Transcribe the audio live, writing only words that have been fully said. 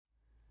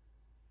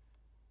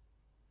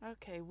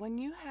Okay, when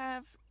you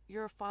have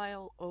your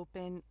file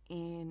open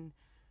in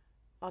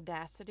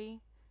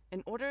Audacity,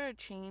 in order to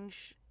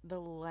change the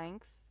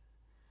length,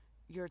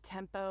 your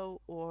tempo,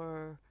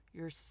 or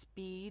your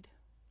speed,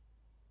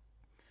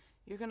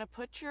 you're going to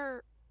put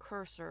your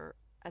cursor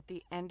at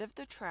the end of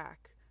the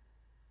track,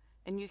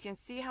 and you can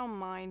see how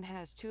mine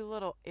has two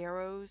little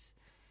arrows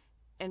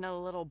and a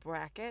little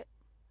bracket.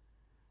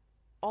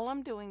 All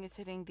I'm doing is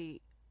hitting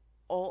the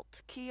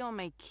Alt key on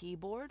my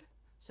keyboard,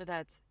 so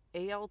that's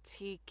ALT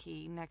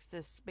key next to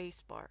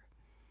spacebar.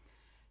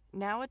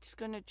 Now it's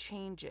going to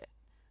change it.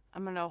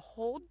 I'm going to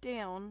hold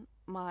down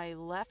my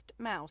left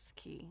mouse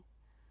key,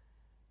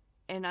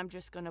 and I'm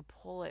just going to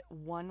pull it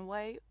one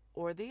way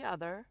or the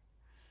other.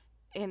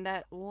 And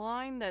that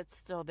line that's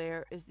still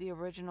there is the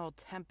original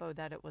tempo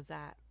that it was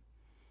at.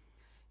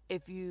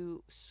 If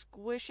you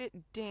squish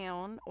it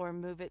down or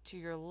move it to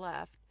your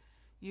left,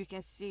 you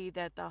can see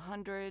that the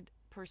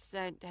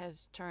 100%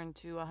 has turned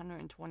to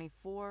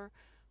 124,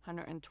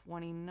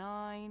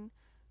 129,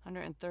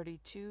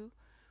 132,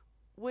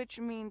 which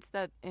means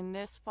that in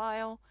this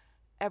file,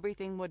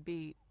 everything would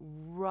be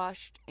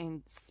rushed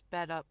and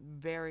sped up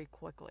very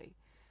quickly.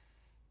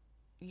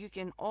 You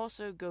can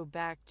also go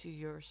back to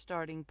your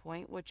starting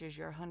point, which is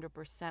your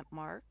 100%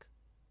 mark,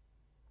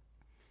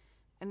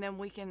 and then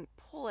we can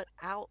pull it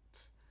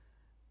out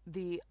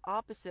the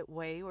opposite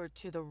way or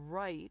to the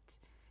right,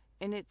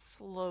 and it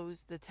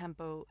slows the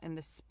tempo and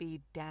the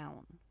speed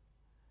down.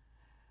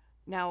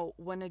 Now,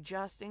 when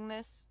adjusting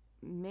this,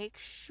 make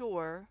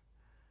sure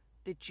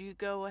that you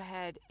go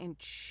ahead and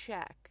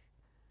check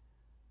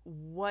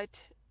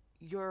what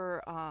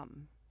your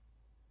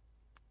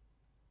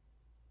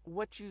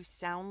what you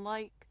sound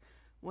like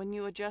when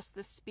you adjust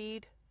the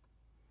speed.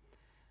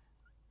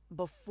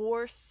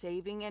 Before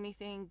saving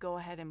anything, go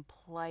ahead and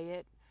play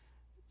it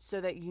so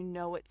that you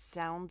know it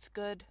sounds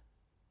good.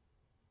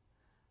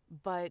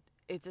 But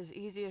it's as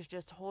easy as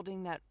just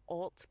holding that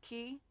Alt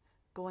key,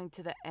 going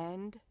to the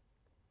end,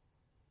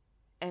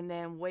 and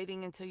then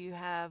waiting until you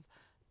have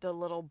the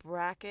little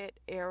bracket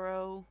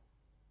arrow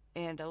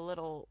and a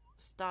little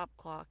stop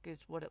clock is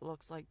what it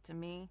looks like to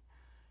me,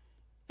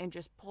 and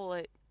just pull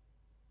it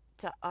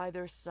to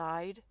either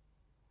side.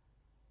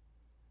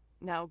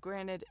 Now,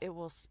 granted, it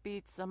will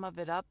speed some of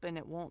it up and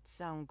it won't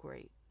sound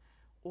great,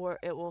 or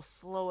it will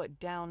slow it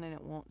down and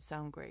it won't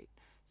sound great.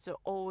 So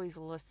always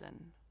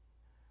listen.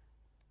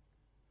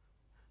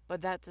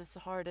 But that's as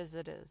hard as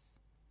it is.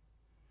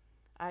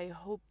 I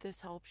hope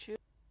this helps you.